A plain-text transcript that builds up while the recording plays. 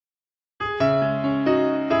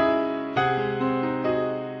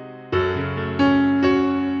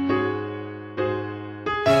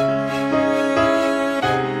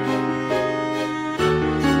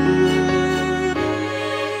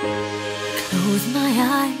close my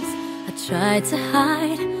eyes, I try to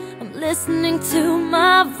hide. I'm listening to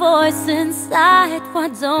my voice inside. Why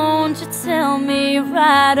don't you tell me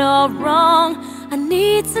right or wrong? I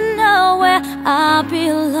need to know where I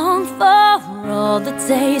belong. For all the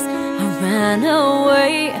days I ran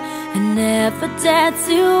away and never dared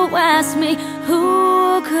to ask me,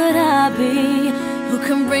 who could I be? Who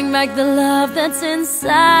can bring back the love that's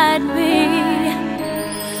inside me?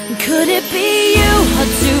 Could it be you, or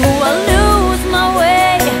do I lose my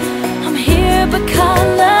way? I'm here but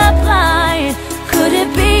colorblind. Could it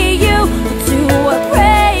be you, or do I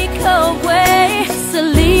break away to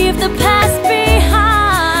leave the past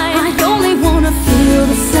behind? I only wanna feel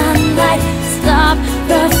the sunlight, stop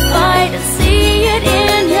the fight and see it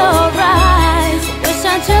in your eyes. Wish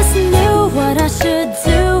I just knew what I should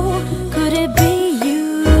do. Could it be you?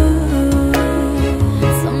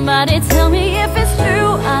 Somebody tell me if it's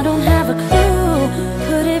true, I don't have a clue.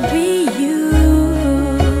 Could it be you?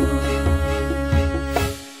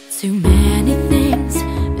 Too many things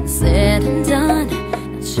been said and done.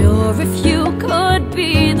 Not sure if you could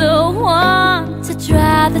be the one to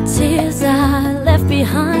dry the tears I left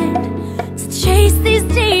behind, to chase these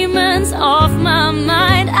demons off my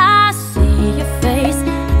mind. I see your face, I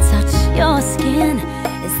touch your skin.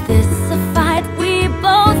 Is this a fight we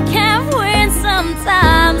both can't win?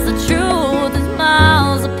 Sometimes the truth is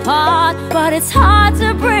miles apart, but it's hard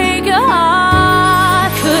to break your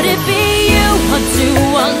heart. Could it be you, or do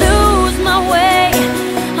I lose my way?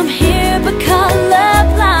 I'm here but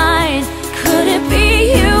colorblind. Could it be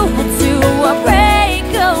you, or do I break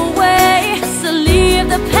away to leave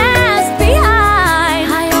the past behind?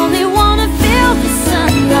 I only wanna feel the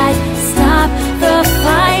sunlight, stop the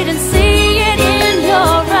fight and see it in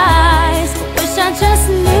your eyes. Wish I just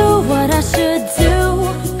knew what I should do.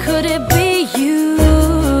 Could it be you?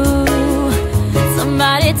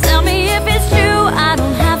 Somebody tell me if it's true, I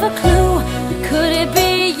don't have a clue. Could it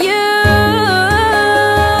be you?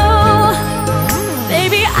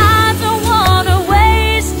 Baby, I don't wanna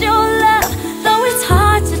waste your love, though it's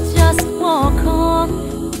hard to just walk on.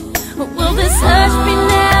 Will this search be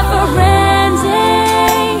never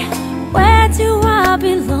ending? Where do I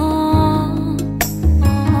belong?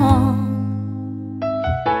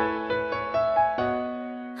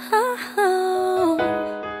 Oh.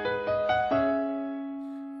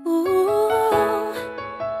 Ooh.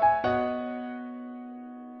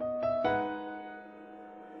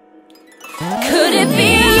 Could it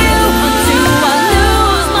be you, or do I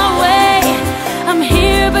lose my way? I'm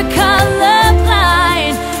here but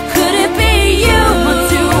colorblind. Could it be you, or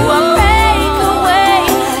do I break away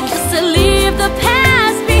just to leave the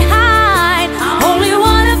past behind? I only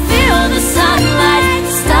wanna feel the sunlight,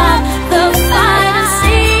 stop the fight and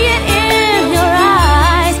see it in your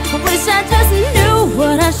eyes. I wish I just knew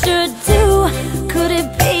what I should do. Could it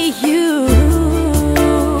be you?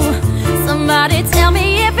 Somebody tell me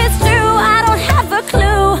if it's true, I don't have a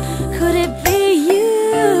clue. Could it be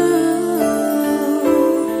you?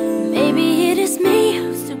 Maybe it is me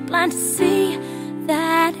who's too blind to see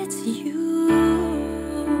that it's you.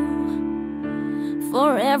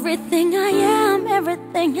 For everything I am,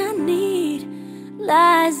 everything I need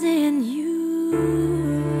lies in you.